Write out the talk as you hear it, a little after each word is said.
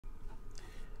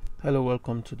Hello,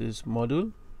 welcome to this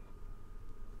module.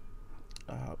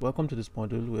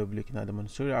 We'll be looking at the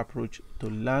Montessori approach to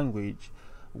language,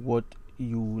 what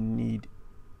you need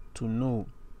to know.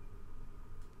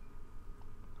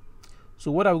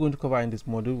 So what are we going to cover in this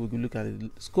module? We're going to look at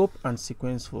the scope and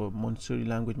sequence for Montessori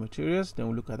language materials. Then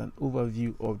we'll look at an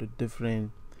overview of the different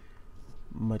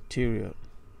material.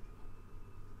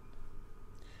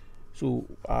 So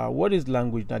what is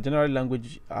language? Now, generally,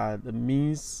 language are the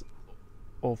means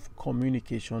of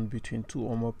communication between two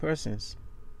or more persons.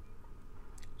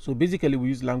 So basically, we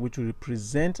use language to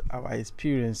represent our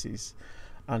experiences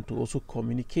and to also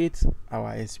communicate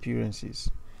our experiences.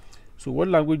 So what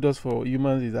language does for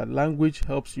humans is that language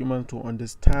helps humans to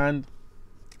understand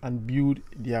and build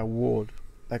their world.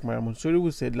 Like Maria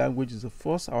Montessori said, language is the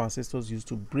force our ancestors used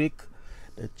to break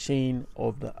the chain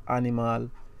of the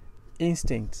animal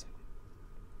instinct.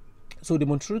 So the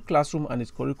Montessori classroom and its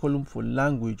curriculum for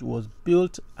language was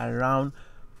built around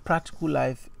practical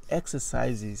life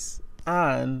exercises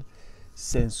and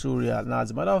sensorial. Now, as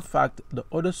a matter of fact, the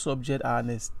other subjects are an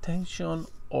extension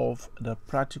of the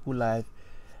practical life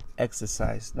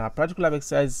exercise. Now, practical life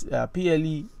exercise,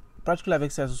 PLE, practical life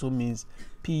exercise also means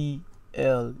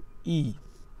PLE.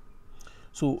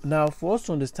 So now, for us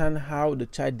to understand how the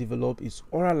child develops its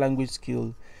oral language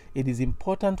skill, it is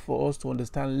important for us to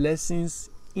understand lessons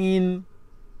in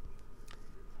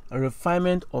a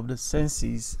refinement of the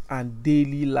senses and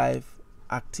daily life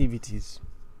activities.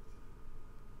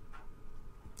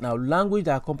 Now, language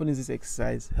that accompanies this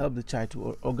exercise helps the child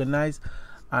to organize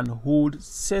and hold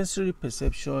sensory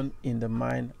perception in the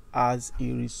mind as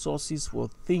a resources for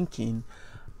thinking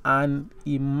and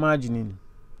imagining.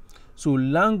 So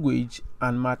language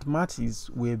and mathematics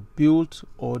were built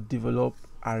or developed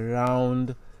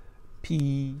around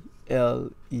PLE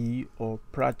or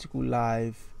practical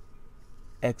life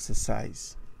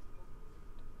exercise.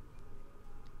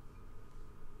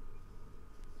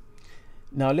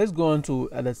 Now let's go on to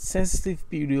the sensitive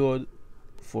period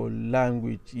for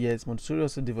language. Yes, Montessori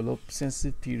also developed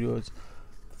sensitive periods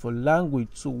for language.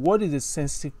 So what is a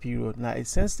sensitive period? Now, a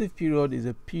sensitive period is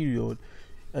a period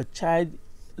a child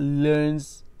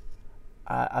learns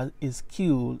a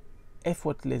skill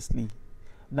effortlessly.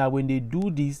 Now, when they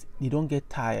do this, they don't get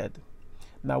tired.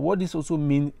 Now, what this also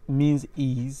means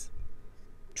is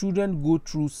children go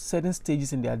through certain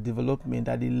stages in their development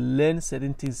that they learn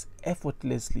certain things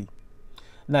effortlessly.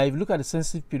 Now, if you look at the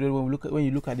sensitive period, when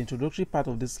you look at the introductory part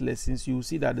of this lessons, you will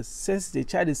see that the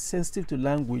child is sensitive to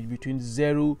language between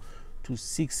 0 to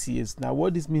 6 years. Now,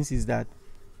 what this means is that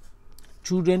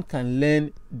children can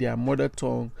learn their mother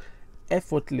tongue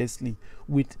effortlessly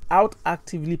without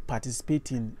actively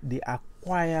participating. They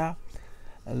acquire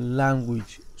a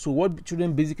language. So what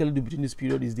children basically do between this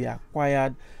period is they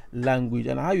acquired language,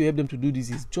 and how you help them to do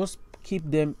this is just keep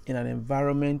them in an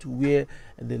environment where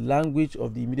the language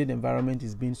of the immediate environment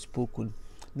is being spoken.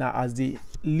 Now, as they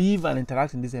live and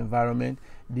interact in this environment,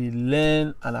 they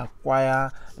learn and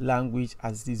acquire language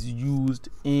as it is used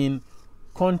in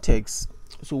context.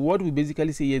 So what we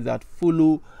basically say is that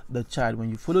follow the child.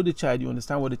 When you follow the child, you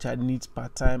understand what the child needs per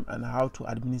time and how to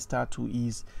administer to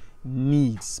his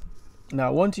needs.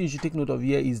 Now, one thing you should take note of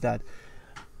here is that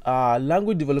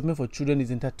language development for children is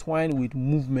intertwined with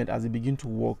movement as they begin to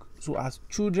walk. So as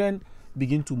children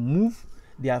begin to move,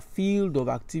 their field of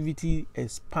activity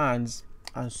expands,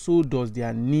 and so does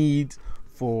their need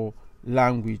for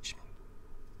language.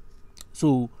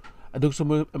 So Dr.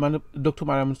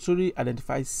 Maria Montessori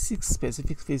identifies 6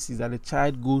 specific phases that a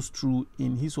child goes through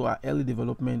in his or her early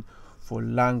development for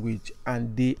language,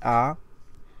 and they are: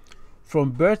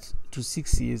 from birth to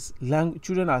 6 years,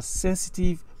 children are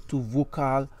sensitive to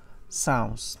vocal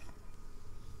sounds,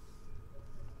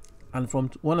 and from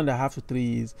 1.5 to 3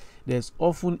 years, there's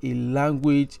often a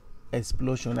language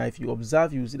explosion. Now, if you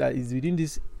observe, you see that it's within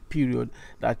this period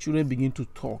that children begin to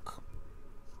talk.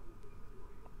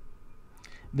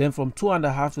 Then from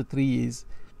 2.5 to 3 years,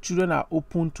 children are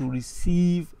open to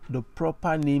receive the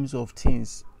proper names of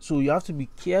things. So you have to be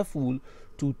careful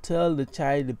to tell the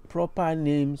child the proper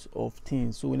names of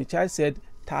things. So when the child said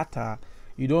tata,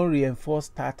 you don't reinforce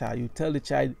tata. You tell the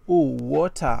child, oh,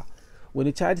 water. When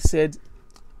the child said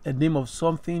a name of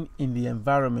something in the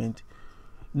environment,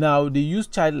 now they use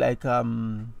childlike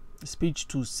speech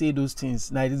to say those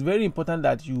things. Now, it is very important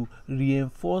that you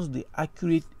reinforce the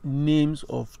accurate names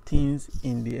of things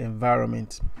in the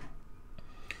environment.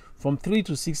 From 3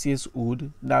 to 6 years old,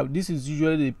 now this is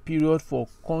usually the period for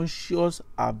conscious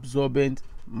absorbent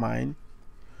mind.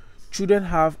 Children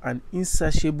have an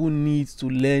insatiable need to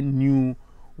learn new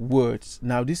words.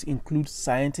 Now, this includes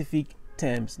scientific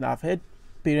terms. Now, I've heard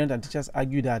parents and teachers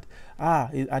argue that are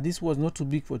these words not too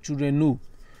big for children? No,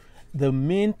 the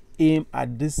main aim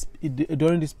at this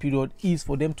during this period is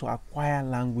for them to acquire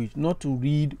language, not to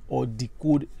read or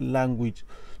decode language.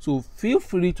 So feel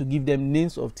free to give them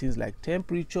names of things like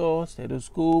temperature,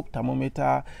 stethoscope,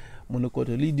 thermometer,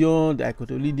 monocotyledon,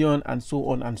 dicotyledon, and so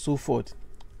on and so forth.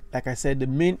 Like I said, the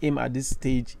main aim at this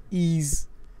stage is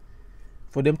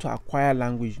for them to acquire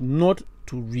language, not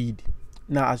to read.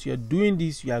 Now, as you are doing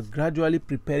this, you are gradually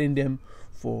preparing them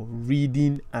for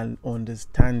reading and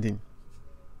understanding.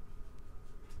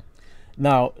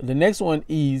 Now, the next one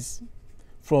is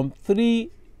from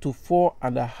 3 to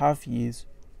 4.5 years,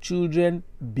 children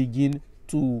begin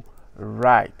to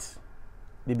write.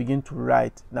 They begin to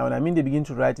write. Now, when I mean they begin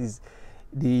to write is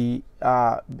the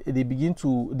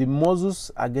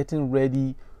muscles are getting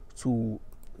ready for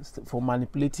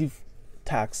manipulative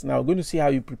tasks. Now, we're going to see how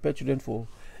you prepare children for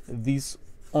this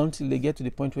until they get to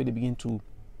the point where they begin to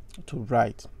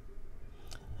write.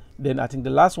 Then I think the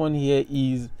last one here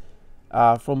is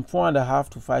from 4.5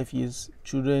 to 5 years,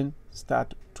 children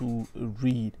start to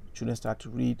read. Children start to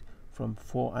read from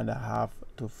 4.5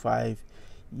 to 5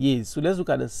 years. So let's look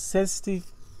at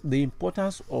the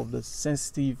importance of the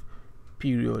sensitive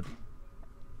period.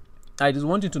 I just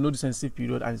want you to know the sensitive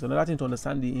period, and it's another thing to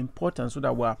understand the importance so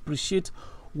that we appreciate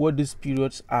what these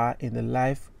periods are in the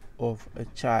life of a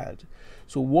child.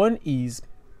 So one is,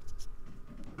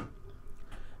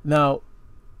 now,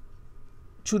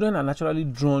 children are naturally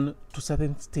drawn to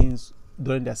certain things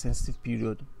during their sensitive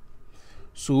period.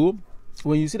 So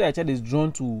when you see that a child is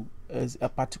drawn to a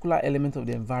particular element of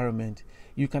the environment,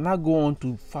 you cannot go on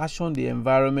to fashion the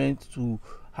environment to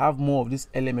have more of this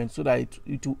element so that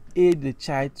it will aid the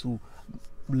child to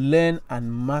learn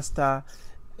and master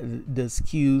the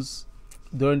skills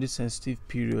during the sensitive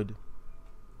period.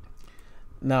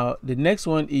 Now, the next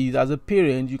one is, as a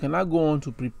parent, you cannot go on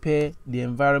to prepare the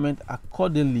environment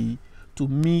accordingly to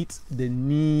meet the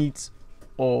needs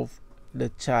of the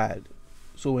child.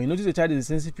 So when you notice the child is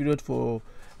in a sensitive period for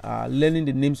learning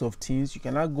the names of things, you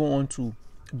cannot go on to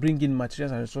bring in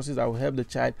materials and resources that will help the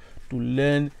child to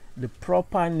learn the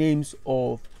proper names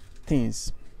of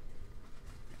things.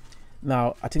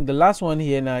 Now, I think the last one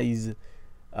here now is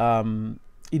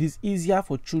it is easier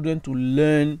for children to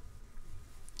learn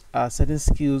certain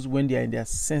skills when they are in their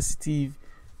sensitive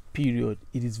period.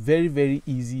 It is very, very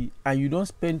easy, and you don't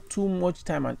spend too much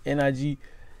time and energy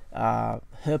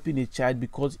helping a child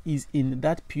because it's in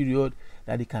that period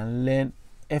that they can learn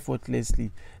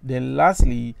effortlessly. Then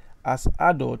lastly, as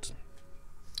adults,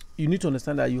 you need to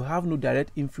understand that you have no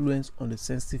direct influence on the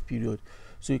sensitive period,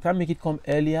 so you can't make it come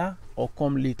earlier or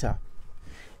come later.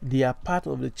 They are part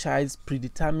of the child's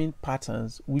predetermined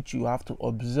patterns, which you have to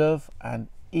observe and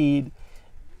aid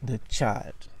the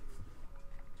child.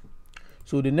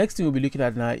 So the next thing we'll be looking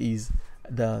at now is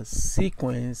the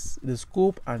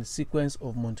scope and sequence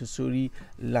of Montessori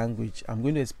language. I'm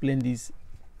going to explain this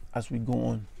as we go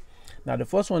on. Now, the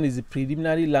first one is the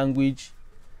preliminary language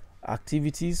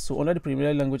activities. So under the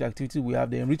preliminary language activity, we have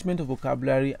the enrichment of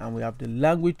vocabulary, and we have the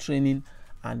language training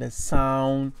and the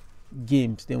sound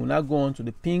games. Then we'll now go on to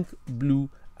the pink, blue,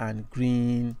 and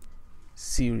green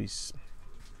series.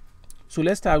 So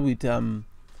let's start with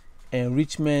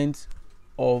enrichment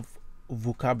of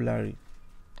vocabulary.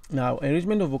 Now,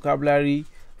 enrichment of vocabulary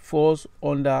falls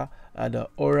under the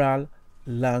oral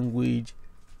language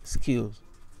skills.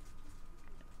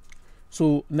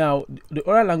 So now, the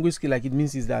oral language skill, like it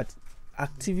means, is that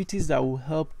activities that will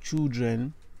help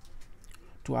children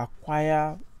to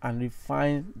acquire and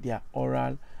refine their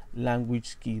oral language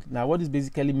skill. Now, what this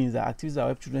basically means that activities that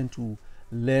help children to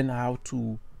learn how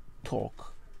to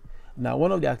talk. Now,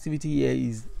 one of the activity here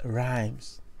is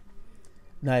rhymes.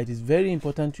 Now, it is very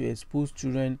important to expose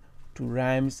children to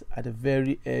rhymes at a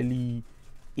very early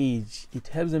age. It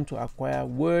helps them to acquire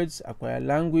words, acquire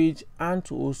language, and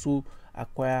to also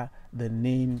acquire the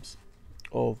names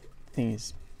of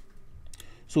things.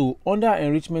 So under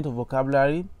enrichment of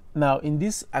vocabulary, now in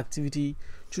this activity,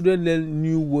 children learn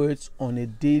new words on a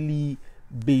daily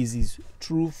basis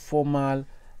through formal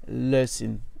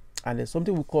lesson, and there's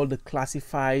something we call the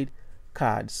classified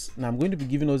cards. Now I'm going to be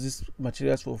giving us these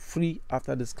materials for free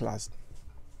after this class.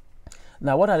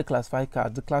 Now, what are the classified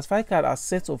cards? The classified cards are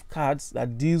sets of cards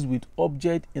that deals with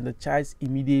objects in the child's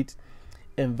immediate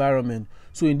environment.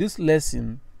 So in this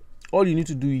lesson, all you need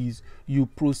to do is you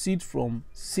proceed from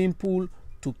simple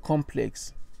to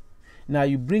complex. Now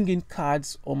you bring in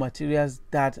cards or materials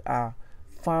that are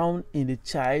found in the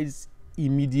child's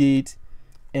immediate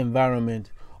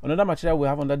environment. Another material we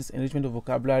have under this enrichment of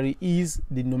vocabulary is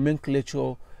the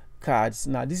nomenclature cards.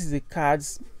 Now this is a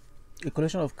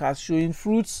collection of cards showing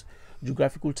fruits,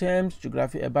 geographical terms,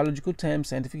 biological terms,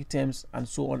 scientific terms, and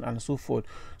so on and so forth.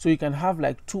 So you can have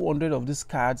like 200 of these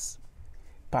cards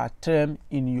per term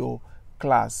in your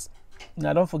class.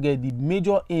 Now don't forget, the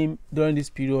major aim during this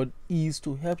period is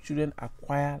to help children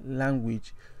acquire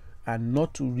language and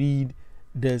not to read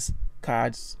these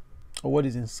cards or what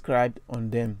is inscribed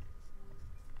on them.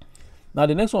 Now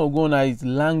the next one we'll go on is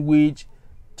language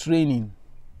training.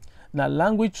 Now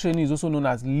language training is also known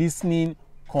as listening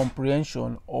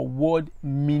comprehension or word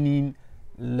meaning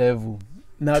level.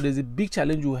 Now there's a big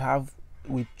challenge you have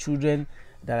with children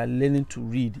that are learning to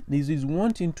read. This is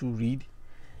one thing to read,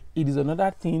 it is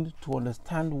another thing to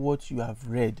understand what you have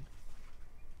read.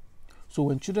 So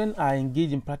when children are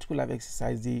engaged in practical life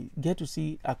exercise, they get to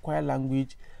see acquire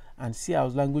language and see how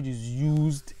language is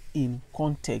used in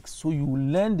context. So you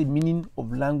learn the meaning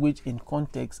of language in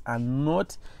context and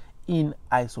not in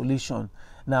isolation.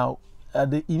 Now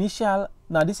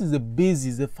this is the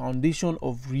basis, the foundation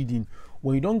of reading.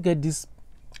 When you don't get these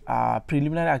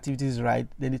preliminary activities right,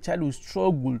 then the child will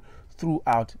struggle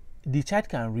throughout. The child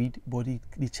can read, but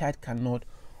the child cannot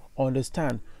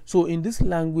understand. So in this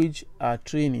language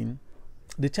training,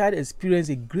 the child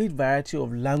experiences a great variety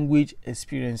of language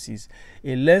experiences.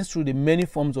 It learns through the many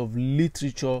forms of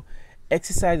literature,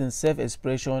 exercise and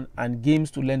self-expression, and games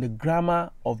to learn the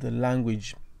grammar of the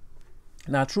language.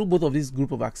 Now, through both of these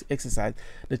group of exercise,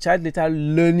 the child later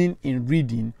learning in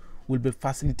reading will be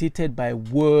facilitated by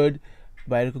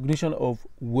recognition of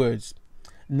words.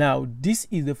 Now, this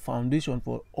is the foundation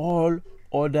for all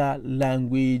other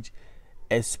language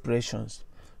expressions.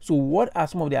 So what are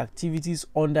some of the activities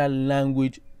under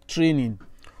language training?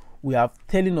 We have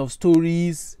telling of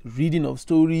stories, reading of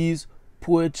stories,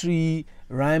 poetry,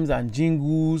 rhymes and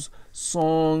jingles,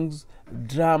 songs,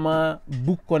 drama,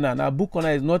 book corner. Now, book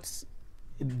corner is not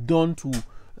done to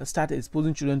start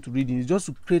exposing children to reading. It's just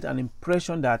to create an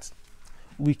impression that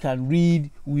we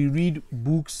read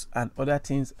books and other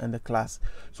things in the class.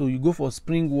 So you go for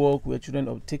spring walk where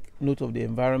children take note of the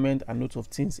environment and note of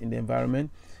things in the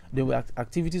environment. Then we have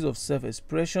activities of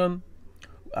self-expression.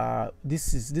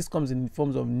 This comes in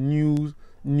forms of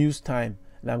news time.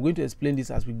 And I'm going to explain this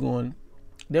as we go on.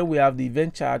 Then we have the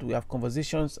event chart, we have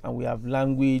conversations, and we have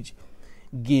language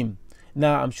game.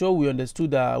 Now I'm sure we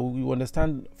understood that we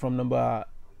understand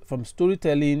from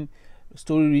storytelling,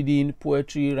 story reading,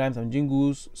 poetry, rhymes and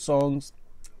jingles, songs,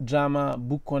 drama,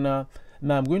 book corner.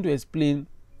 Now I'm going to explain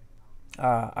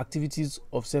activities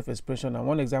of self-expression, and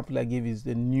one example I gave is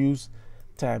the news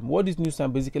time. What this news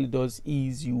time basically does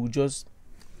is you just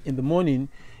in the morning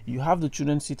you have the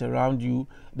children sit around you,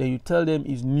 then you tell them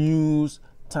it's news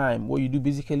time. What you do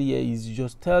basically here is you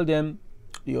just tell them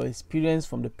your experience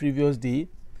from the previous day,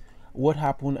 what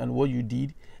happened and what you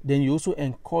did. Then you also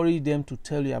encourage them to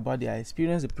tell you about their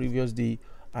experience the previous day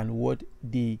and what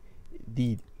they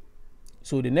did.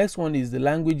 So the next one is the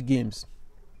language games.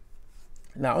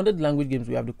 Now under the language games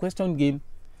we have the question game,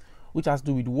 which has to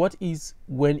do with what is,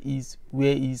 when is,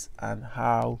 where is, and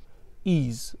how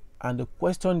is. And the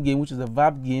question game, which is a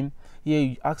verb game. Here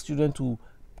you ask children to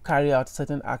carry out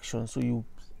certain actions. So you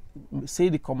say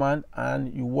the command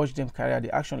and you watch them carry out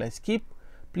the action, like skip,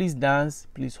 please dance,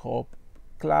 please hop,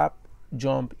 clap,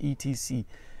 jump, etc.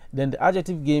 Then the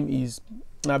adjective game is,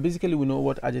 now basically we know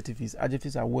what adjective is.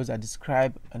 Adjectives are words that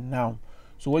describe a noun.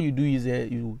 So what you do is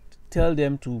you tell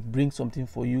them to bring something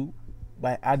for you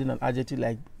by adding an adjective,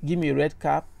 like give me a red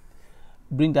cap,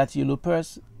 bring that yellow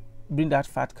purse, bring that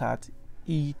fat cat,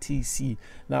 etc.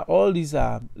 Now all these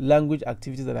are language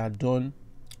activities that are done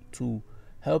to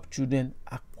help children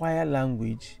acquire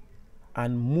language,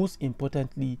 and most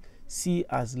importantly see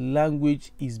as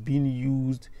language is being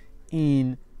used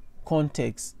in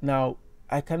context. Now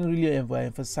I can really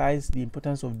emphasize the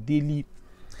importance of daily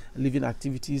living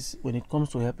activities when it comes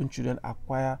to helping children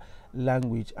acquire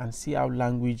language and see how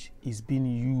language is being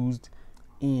used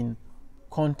in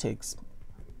context.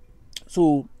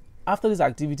 So after these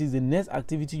activities, the next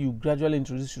activity you gradually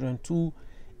introduce children to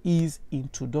is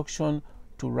introduction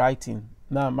to writing.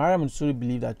 Now Montessori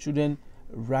believes that children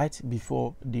write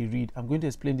before they read. I'm going to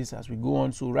explain this as we go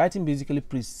on. So writing basically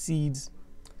precedes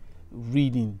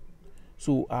reading.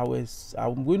 So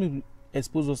I'm going to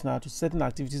expose us now to certain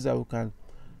activities that we can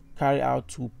carry out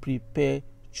to prepare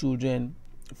children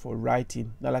for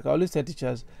writing. Now, like I always tell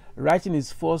teachers, writing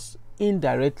is first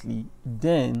indirectly,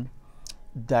 then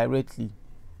directly.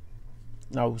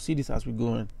 Now we'll see this as we go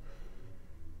on.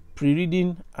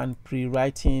 Pre-reading and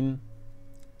pre-writing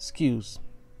skills.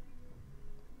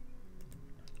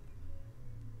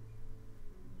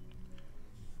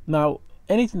 Now,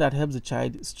 anything that helps the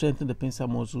child strengthen the pencil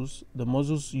muscles, the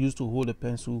muscles used to hold a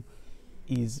pencil,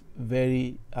 is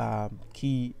very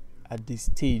key at this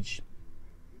stage.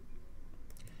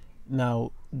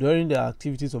 Now, during the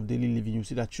activities of daily living, you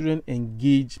see that children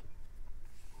engage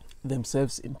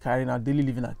themselves in carrying out daily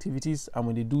living activities, and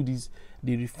when they do this,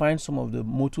 they refine some of the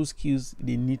motor skills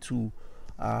they need to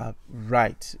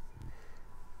write.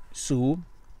 So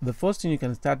the first thing you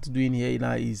can start doing here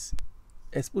now is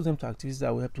expose them to activities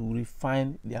that will help to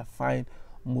refine their fine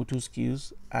motor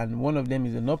skills, and one of them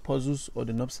is the knob puzzles, or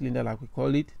the knob cylinder like we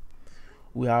call it.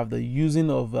 We have the using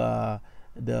of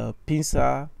the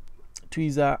pincer,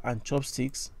 tweezer and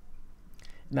chopsticks.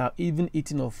 Now, even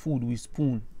eating of food with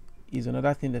spoon is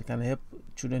another thing that can help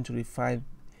children to refine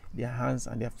their hands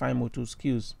and their fine motor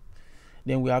skills.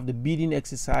 Then we have the beading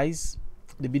exercise.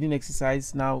 The beading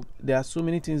exercise, now there are so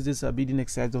many things this beading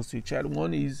exercise does to a child.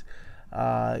 One is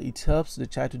it helps the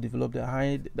child to develop the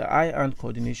eye-hand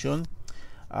coordination.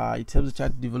 It helps the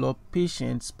child to develop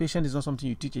patience. Patience is not something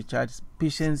you teach a child.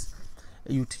 Patience,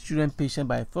 you teach children patience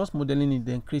by first modeling it,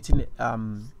 then creating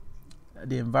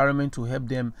the environment to help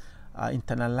them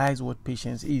internalize what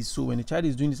patience is. So when a child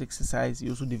is doing this exercise, you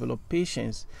also develop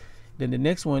patience. Then the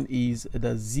next one is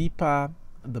the zipper,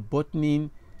 the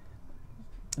buttoning.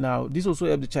 Now this also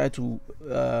helps the child to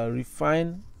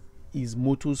refine his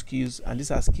motor skills, and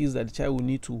these are skills that the child will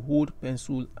need to hold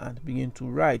pencil and begin to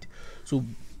write. So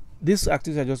these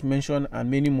activities I just mentioned and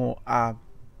many more are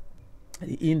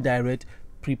the indirect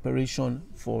preparation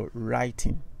for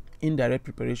writing. Indirect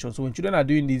preparation. So when children are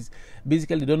doing this,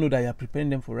 basically they don't know that you are preparing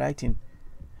them for writing,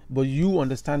 but you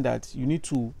understand that you need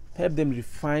to help them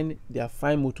refine their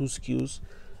fine motor skills,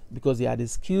 because they are the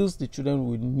skills the children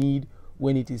will need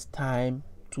when it is time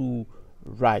to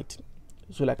write.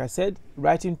 So like I said,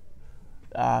 writing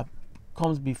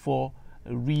comes before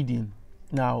reading.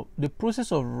 Now the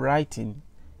process of writing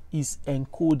is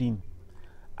encoding,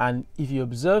 and if you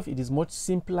observe, it is much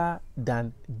simpler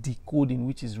than decoding,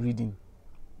 which is reading.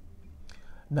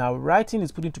 Now writing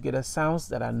is putting together sounds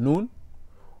that are known,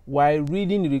 while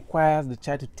reading requires the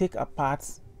child to take apart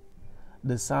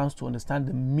the sounds to understand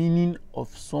the meaning of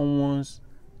someone's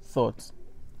thoughts.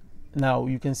 Now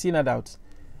you can see now that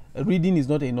reading is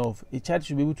not enough. A child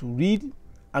should be able to read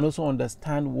and also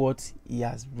understand what he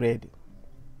has read.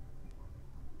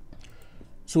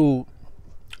 So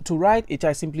to write, a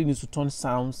child simply needs to turn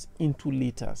sounds into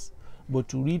letters, but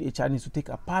to read, a child needs to take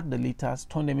apart the letters,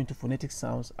 turn them into phonetic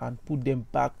sounds and put them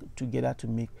back together to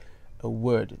make a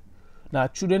word. Now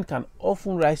children can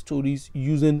often write stories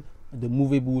using the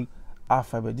movable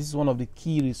alphabet. This is one of the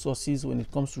key resources when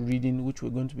it comes to reading, which we're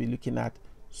going to be looking at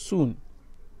soon.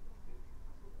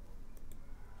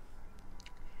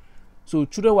 So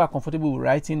children who are comfortable with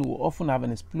writing will often have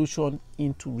an explosion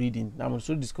into reading. Now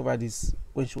Montessori discovered this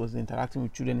when she was interacting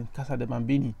with children in Casa de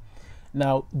Bambini.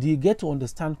 Now they get to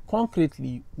understand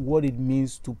concretely what it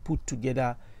means to put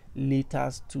together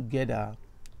letters together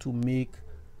to make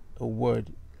a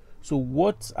word. So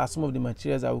what are some of the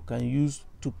materials that we can use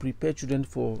to prepare children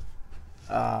for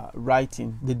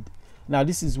writing? Now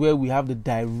this is where we have the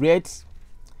direct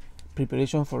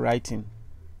preparation for writing.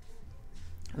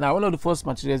 Now one of the first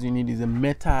materials you need is a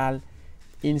metal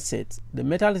insert. The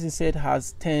metal insert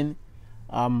has 10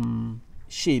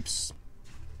 shapes: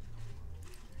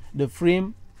 the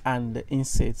frame and the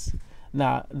inserts.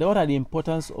 Now what are the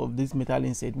importance of this metal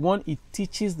insert? One, it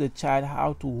teaches the child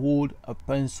how to hold a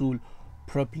pencil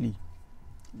properly.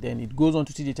 Then it goes on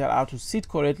to teach the child how to sit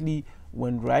correctly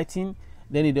when writing.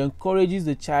 Then it encourages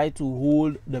the child to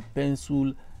hold the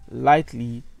pencil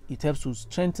lightly. It helps to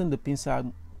strengthen the pincer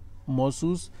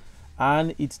muscles,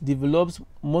 and it develops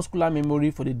muscular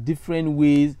memory for the different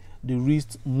ways the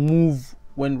wrists move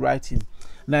when writing.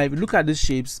 Now if you look at these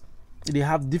shapes, they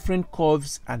have different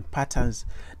curves and patterns.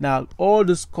 Now all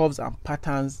those curves and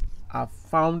patterns are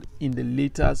found in the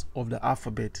letters of the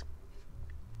alphabet.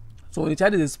 So when the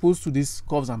child is exposed to these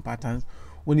curves and patterns,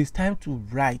 when it's time to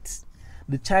write,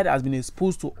 the child has been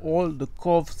exposed to all the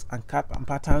curves and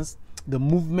patterns, the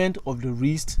movement of the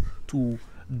wrist to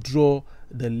draw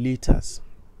the letters.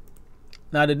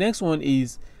 Now the next one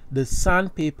is the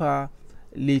sandpaper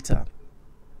letter.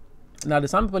 Now the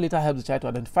sandpaper letter helps the child to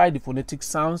identify the phonetic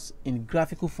sounds in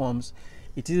graphical forms.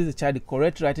 It teaches the child the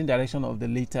correct writing direction of the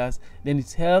letters. Then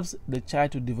it helps the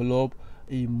child to develop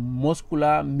a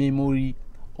muscular memory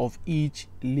of each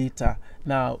letter.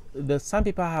 Now the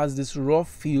sandpaper has this rough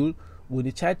feel. When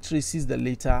the child traces the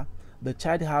letter, the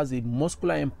child has a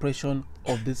muscular impression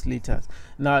of these letters.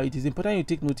 Now it is important you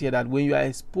take note here that when you are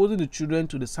exposing the children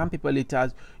to the sandpaper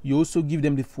letters, you also give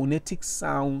them the phonetic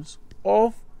sounds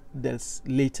of the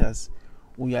letters.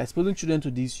 When you are exposing children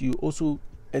to this, you also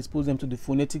expose them to the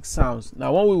phonetic sounds.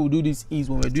 Now one way we do this is,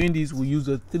 when we're doing this, we use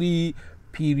the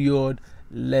 3-period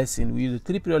lesson. We use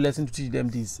the 3-period lesson to teach them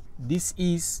this. This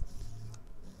is,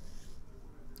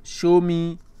 show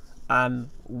me, and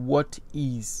what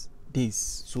is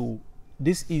this. So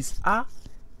this is a,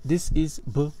 this is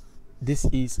b, this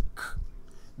is k.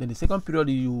 Then the second period,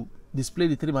 you display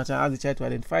the 3 material, ask the child to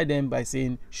identify them by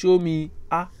saying show me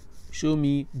a, show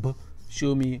me b,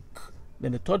 show me k.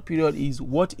 Then the third period is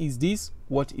what is this,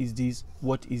 what is this,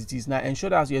 what is this. Now ensure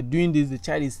that as you're doing this, the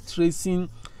child is tracing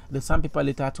the sandpaper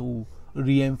letter to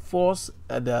reinforce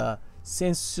the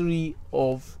sensory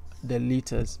of the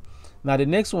letters. Now the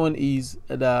next one is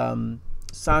the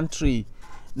sand tray.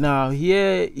 Now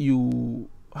here you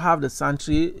have the sand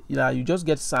tray. You just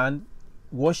get sand,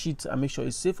 wash it and make sure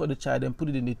it's safe for the child, and put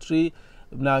it in the tray.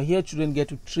 Now here children get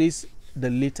to trace the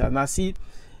letter. Now see,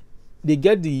 they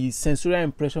get the sensorial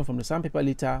impression from the sandpaper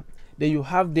letter, then you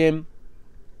have them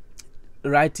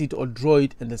write it or draw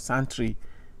it in the sand tray.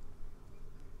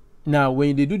 Now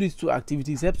when they do these 2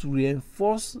 activities, it helps to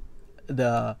reinforce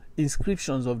the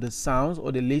inscriptions of the sounds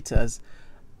or the letters,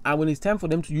 and when it's time for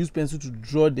them to use pencil to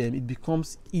draw them, it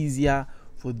becomes easier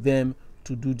for them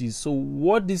to do this. So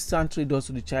what this sand tray does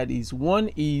to the child is, one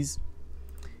is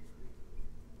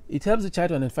it helps the child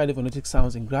to identify the phonetic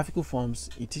sounds in graphical forms.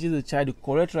 It teaches the child the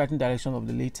correct writing direction of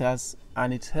the letters,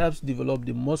 and it helps develop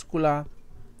the muscular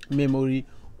memory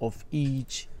of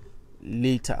each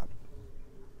letter.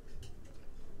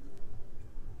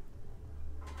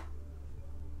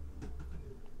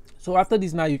 So after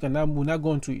this, now you can now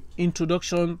go on to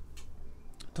introduction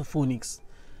to phonics.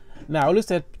 Now I always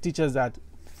tell teachers that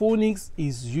phonics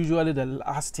is usually the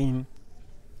last thing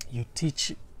you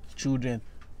teach children,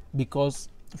 because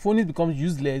phonics becomes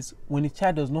useless when a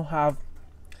child does not have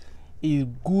a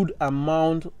good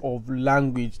amount of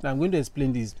language. Now I'm going to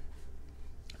explain this.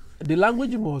 The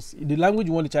language you want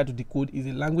the child to decode is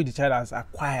a language the child has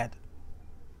acquired.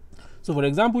 So for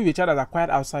example, if a child has acquired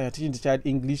outside, you're teaching the child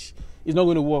English, it's not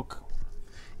going to work.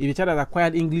 If a child has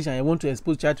acquired English and you want to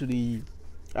expose the child to the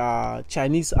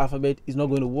Chinese alphabet, it's not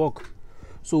going to work.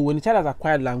 So when the child has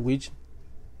acquired language,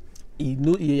 he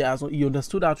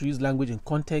understood how to use language in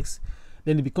context,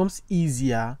 then it becomes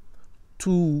easier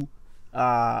to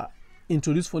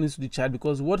introduce phonics to the child,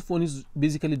 because what phonics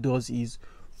basically does is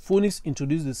phonics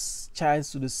introduces the child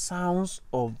to the sounds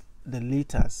of the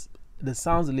letters, the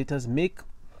sounds the letters make.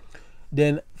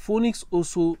 Then phonics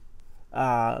also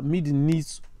meet the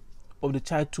needs of the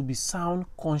child to be sound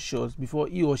conscious before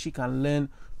he or she can learn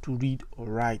to read or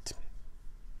write.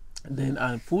 Then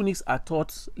phonics are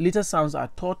taught, letter sounds are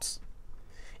taught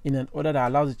in an order that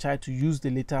allows the child to use the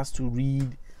letters to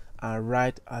read and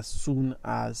write as soon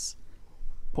as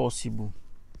possible.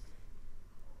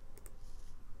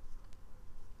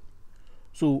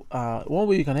 So one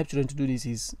way you can help children to do this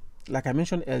is, like I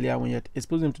mentioned earlier, when you're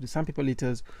exposing them to the sandpaper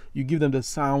letters, you give them the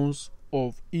sounds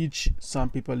of each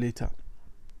sandpaper letter.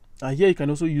 Here you can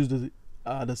also use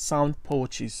the sound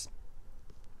pouches.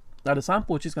 Now the sound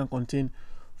pouches can contain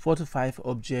 4 to 5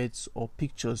 objects or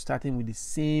pictures starting with the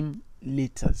same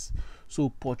letters. So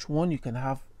pouch 1, you can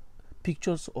have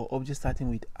pictures or objects starting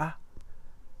with A,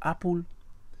 apple,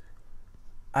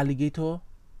 alligator,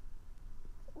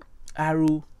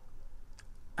 arrow,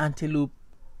 antelope,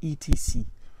 etc.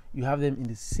 You have them in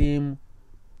the same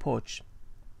pouch.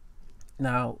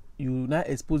 Now you now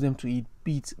expose them to it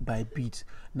bit by bit.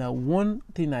 Now one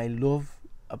thing I love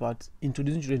about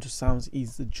introducing children to sounds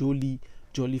is the jolly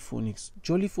phonics.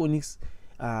 Jolly phonics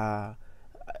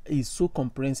is so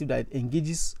comprehensive that it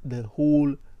engages the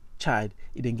whole child.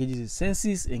 It engages the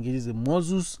senses, engages the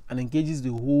muscles, and engages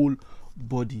the whole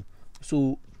body.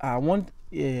 So one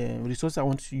resource I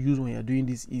want to use when you're doing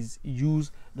this is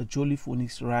use the jolly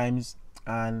phonics rhymes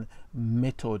and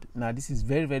method. Now this is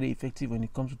very, very effective when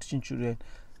it comes to teaching children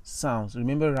sounds.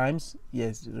 Remember rhymes?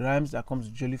 Yes, the rhymes that comes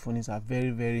to jolly phonics are very,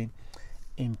 very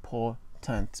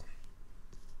important.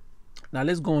 Now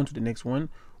let's go on to the next one,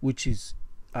 which is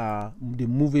the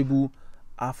movable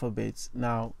alphabets.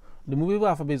 Now the movable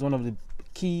alphabet is one of the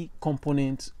key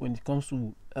components when it comes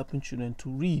to helping children to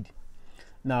read.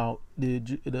 Now the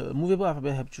movable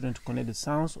alphabet helps children to connect the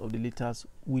sounds of the letters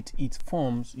with its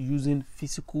forms using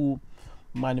physical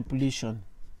manipulation.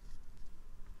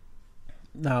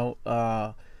 Now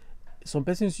some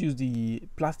persons use the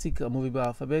plastic movable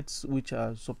alphabets, which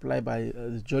are supplied by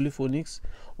the Jolly Phonics,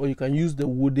 or you can use the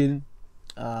wooden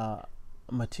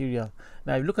material.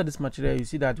 Now if you look at this material, you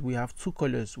see that we have 2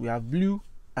 colors. We have blue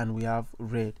and we have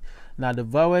red. Now the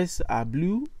vowels are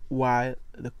blue while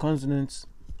the consonants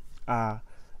are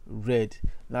red.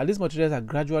 Now these materials are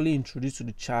gradually introduced to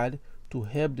the child to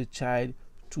help the child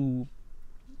to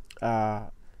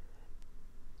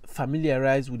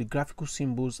familiarize with the graphical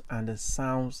symbols and the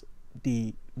sounds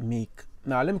they make.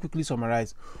 Now let me quickly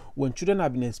summarize. When children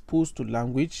have been exposed to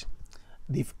language,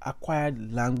 they've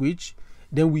acquired language,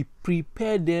 then we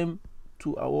prepare them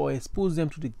to or expose them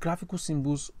to the graphical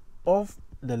symbols of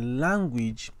the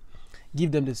language,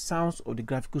 give them the sounds of the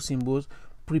graphical symbols,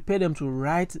 prepare them to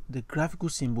write the graphical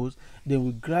symbols, then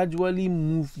we gradually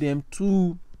move them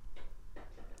to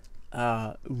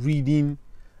reading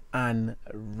and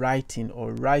writing,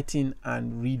 or writing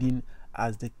and reading,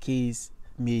 as the case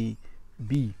may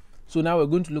be. So now we're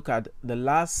going to look at the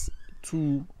last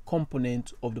two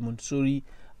components of the Montessori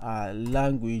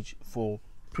language for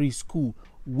preschool,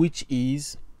 which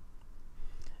is,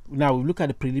 now we look at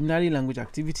the preliminary language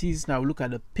activities. Now we look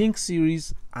at the pink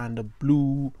series and the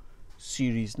blue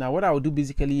series. Now what I will do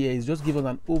basically here is just give us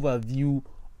an overview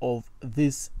of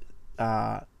this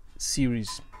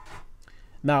series.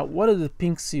 Now, what is the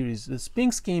pink series? The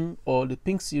pink scheme, or the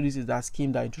pink series, is that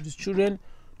scheme that introduces children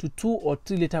to 2 or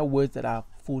 3 letter words that are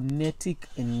phonetic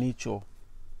in nature.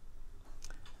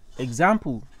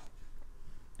 Example: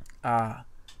 cat,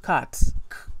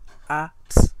 k, a,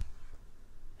 t;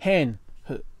 hen,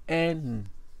 h, n;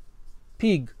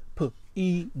 pig, p,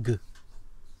 i, g.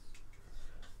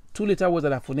 2 letter words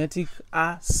that are phonetic: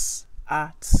 as,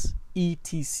 at,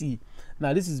 etc.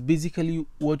 Now this is basically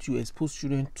what you expose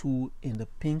children to in the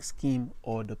pink scheme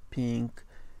or the pink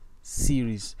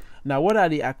series. Now what are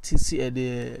the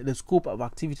the scope of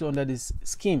activity under this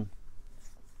scheme?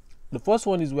 The first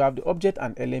one is we have the object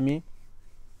and LMA.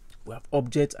 We have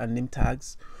object and name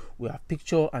tags. We have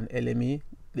picture and LMA.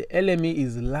 The LMA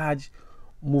is large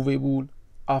movable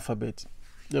alphabet.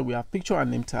 Then we have picture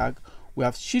and name tag. We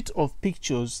have sheet of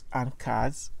pictures and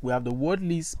cards. We have the word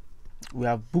list. We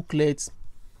have booklets,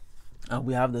 and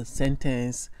we have the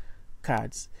sentence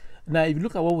cards. Now if you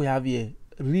look at what we have here,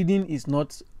 reading is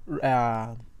not,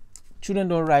 children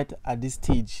don't write at this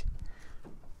stage.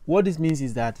 What this means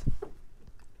is that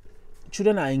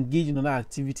children are engaged in other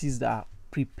activities that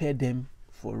prepare them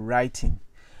for writing.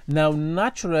 Now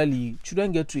naturally,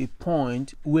 children get to a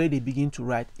point where they begin to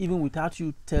write even without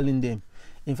you telling them.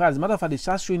 In fact, as a matter of fact, they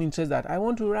start showing interest that I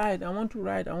want to write, I want to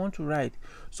write, I want to write.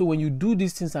 So when you do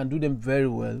these things and do them very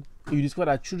well, you discover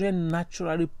that children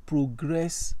naturally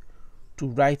progress to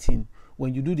writing.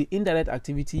 When you do the indirect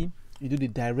activity, you do the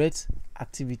direct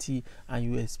activity, and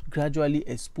you gradually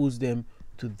expose them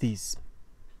to this.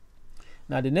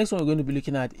 Now the next one we're going to be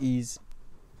looking at is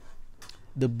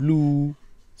the blue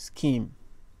scheme,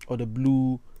 or the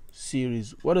blue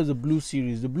series. What is the blue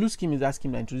series? The blue scheme is that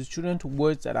scheme that introduces children to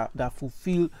words that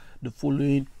fulfill the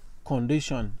following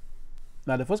condition.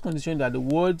 Now the first condition is that the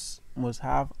words must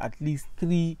have at least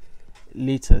 3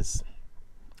 letters.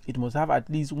 It must have at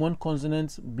least 1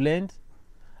 consonant blend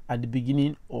at the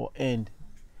beginning or end.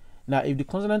 Now if the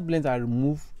consonant blends are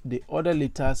removed, the other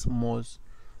letters must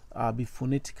be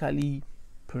phonetically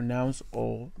pronounced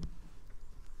or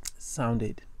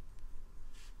sounded.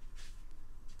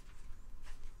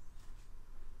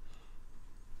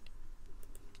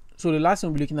 So the last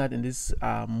one we're looking at in this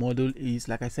model is,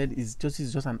 like I said, is just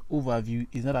an overview.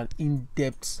 It's not an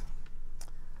in-depth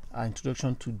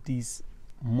introduction to this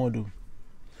model.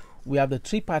 We have the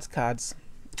 3-part cards.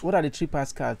 What are the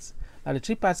 3-part cards? Now the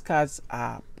 3-part cards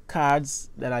are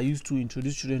cards that are used to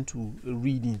introduce children to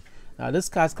reading. Now these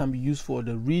cards can be used for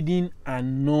the reading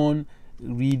and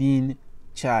non-reading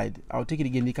child. I'll take it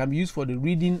again. They can be used for the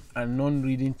reading and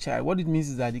non-reading child. What it means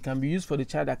is that it can be used for the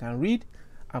child that can read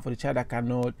and for the child that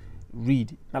cannot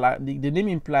read. Now, like the name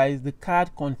implies, the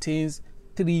card contains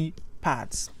 3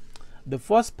 parts. The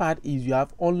first part is you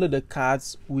have only the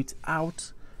cards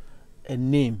without a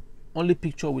name, only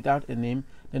picture without a name.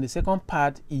 Then the second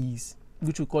part is,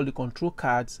 which we call the control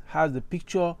cards, has the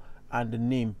picture and the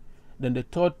name. Then the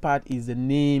third part is the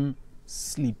name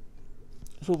slip.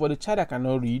 So for the child that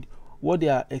cannot read, what they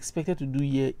are expected to do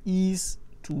here is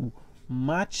to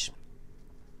match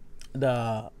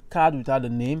the card without the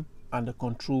name and the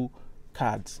control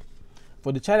cards.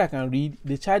 For the child that can read,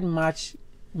 the child match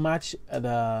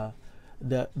the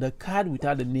card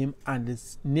without the name and the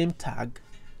name tag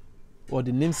or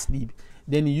the name slip.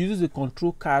 Then he uses the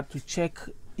control card to check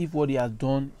if what he has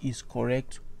done is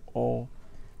correct or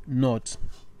not.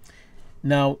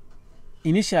 Now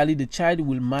initially the child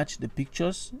will match the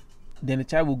pictures, then the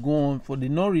child will go on. For the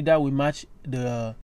non-reader, we match the